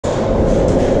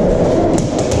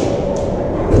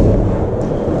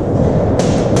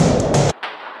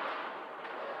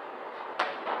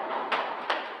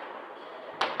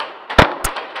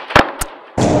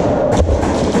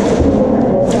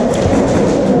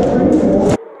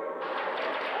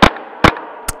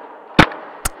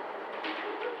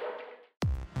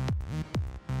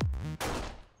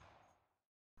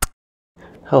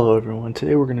Hello everyone,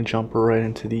 today we're going to jump right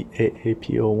into the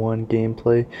AAP01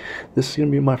 gameplay. This is going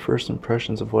to be my first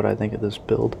impressions of what I think of this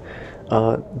build.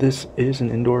 This is an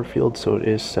indoor field, so it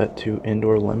is set to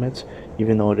indoor limits.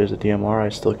 Even though it is a DMR, I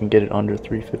still can get it under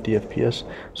 350 FPS.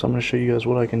 So I'm going to show you guys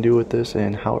what I can do with this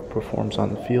and how it performs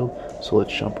on the field. So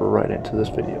let's jump right into this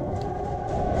video.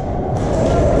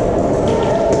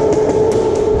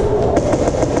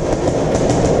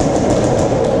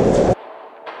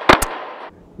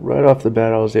 Right off the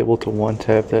bat, I was able to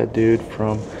one-tap that dude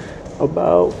from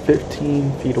about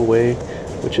 15 feet away,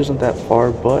 which isn't that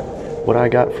far, but what I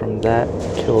got from that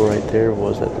kill right there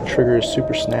was that the trigger is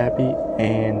super snappy,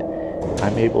 and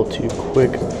I'm able to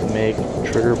make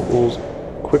trigger pulls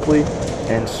quickly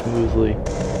and smoothly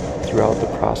throughout the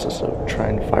process of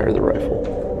trying to fire the rifle.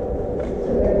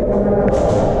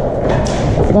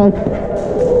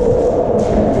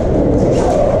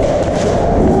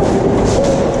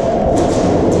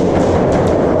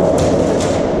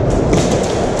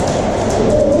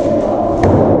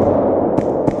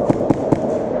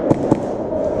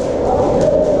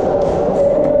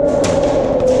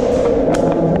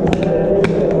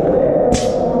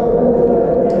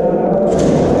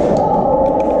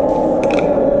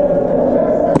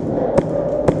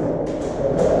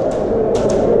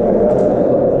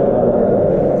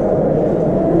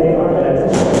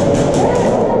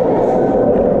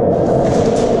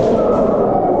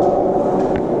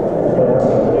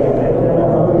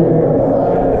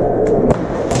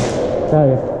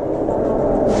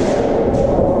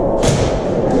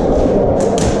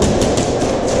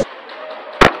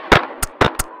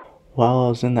 While I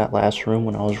was in that last room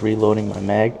when I was reloading my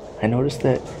mag, I noticed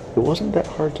that it wasn't that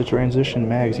hard to transition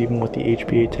mags even with the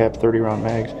AAP 30 round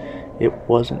mags. It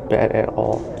wasn't bad at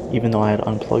all. Even though I had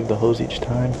unplugged the hose each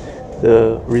time,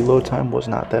 the reload time was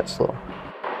not that slow.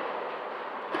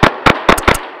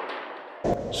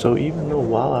 So even though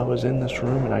while I was in this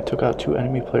room and I took out 2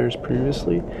 enemy players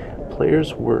previously,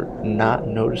 players were not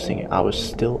noticing it. I was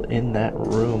still in that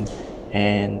room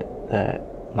and that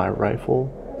my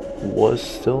rifle was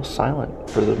still silent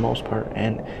for the most part,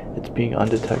 and it's being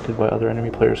undetected by other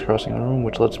enemy players crossing the room,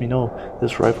 which lets me know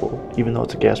this rifle, even though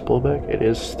it's a gas blowback, it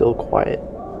is still quiet.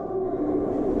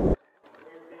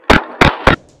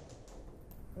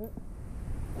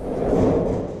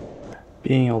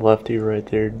 Being a lefty right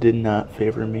there did not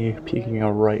favor me, peeking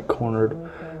a right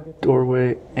cornered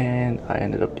doorway, and I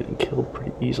ended up getting killed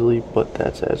pretty easily, but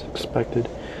that's as expected.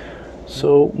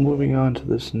 So moving on to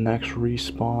this next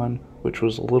respawn, which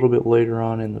was a little bit later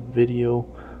on in the video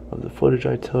of the footage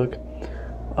I took,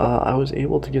 I was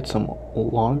able to get some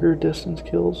longer distance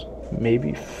kills,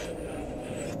 maybe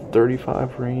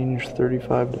 35 range,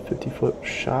 35 to 50 foot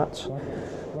shots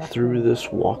through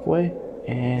this walkway,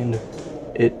 and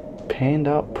it panned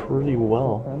out pretty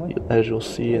well, as you'll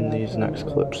see in these next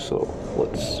clips. So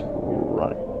let's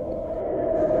run it.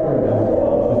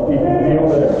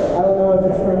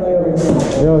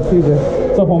 Yo, TJ.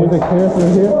 What's up, homie? Is it clear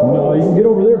through here? No, you can get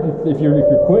over there if you're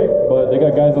quick, but they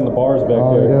got guys on the bars back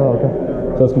there. Yeah, okay.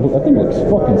 So it's complete. That thing looks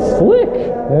fucking slick.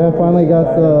 Yeah, I finally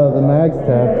got the mags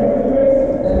tapped.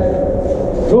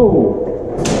 Go.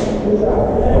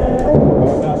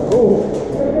 Go.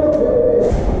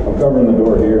 I'm covering the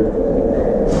door here.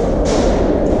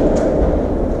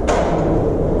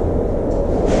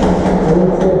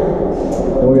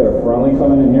 Then we got a Frontline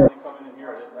coming in here.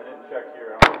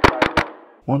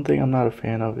 One thing I'm not a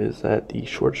fan of is that the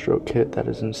short stroke kit that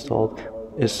is installed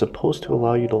is supposed to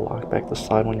allow you to lock back the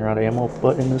slide when you're out of ammo,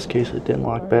 but in this case it didn't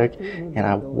lock back and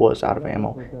I was out of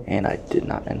ammo, and I did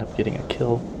not end up getting a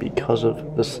kill because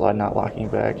of the slide not locking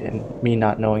back and me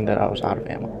not knowing that I was out of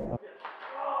ammo.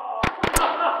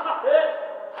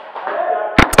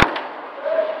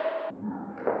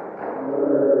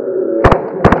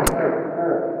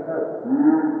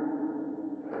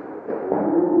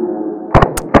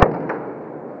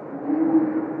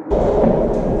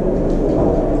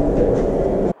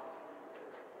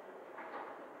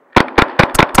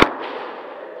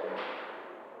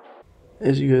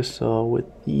 As you guys saw, with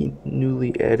the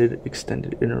newly added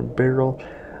extended inner barrel,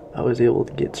 I was able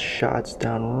to get shots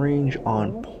down range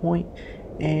on point,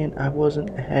 and I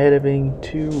wasn't having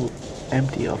to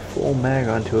empty a full mag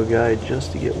onto a guy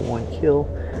just to get one kill.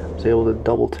 I was able to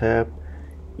double tap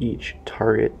each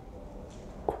target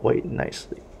quite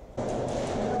nicely.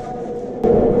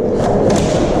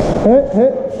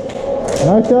 Hit.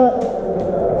 Nice shot.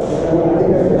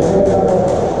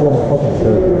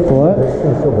 What?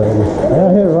 Yeah,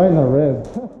 I hit it right in the rib.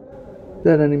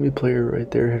 That enemy player right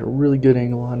there had a really good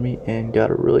angle on me and got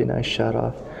a really nice shot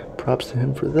off. Props to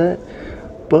him for that.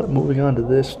 But moving on to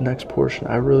this next portion,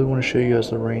 I really want to show you guys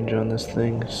the range on this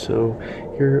thing. So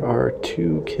here are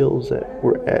 2 kills that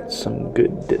were at some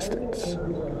good distance.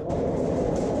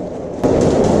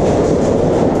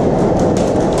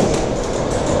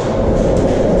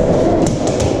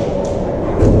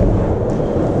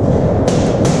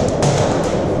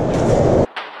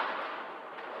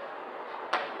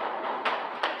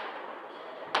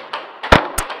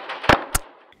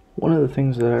 One of the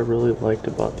things that I really liked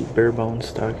about the bare bones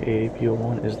stock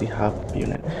AAP01 is the hop-up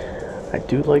unit. I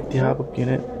do like the hop-up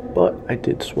unit, but I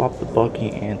did swap the bucky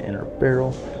and inner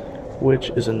barrel, which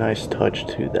is a nice touch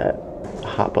to that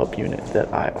hop-up unit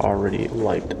that I already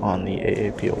liked on the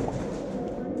AAP01.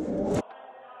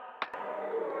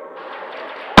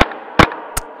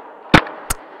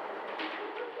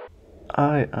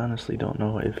 I honestly don't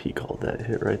know if he called that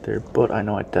hit right there, but I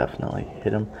know I definitely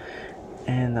hit him.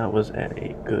 And that was at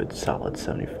a good solid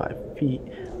 75 feet,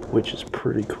 which is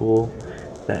pretty cool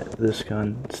that this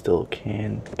gun still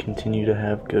can continue to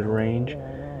have good range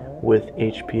with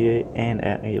HPA and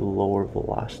at a lower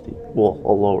velocity, well,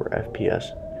 a lower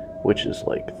FPS, which is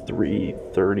like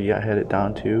 330 I had it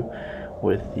down to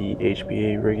with the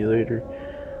HPA regulator.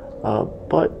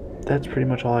 But that's pretty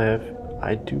much all I have.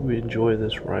 I do enjoy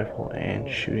this rifle and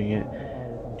shooting it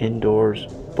indoors,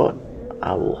 but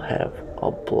I will have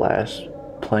a blast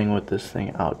playing with this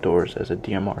thing outdoors as a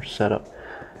DMR setup.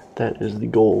 That is the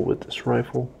goal with this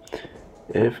rifle.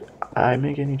 If I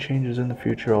make any changes in the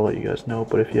future, I'll let you guys know,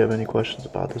 but if you have any questions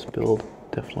about this build,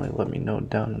 definitely let me know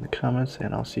down in the comments,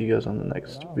 and I'll see you guys on the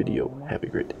next video. Have a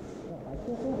great day.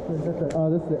 Oh,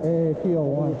 this is the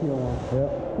AAP01. Yep.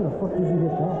 Who the fuck did you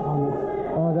get that on?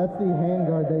 Oh, that's the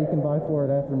handguard that you can buy for it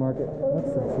aftermarket.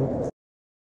 That's so cool.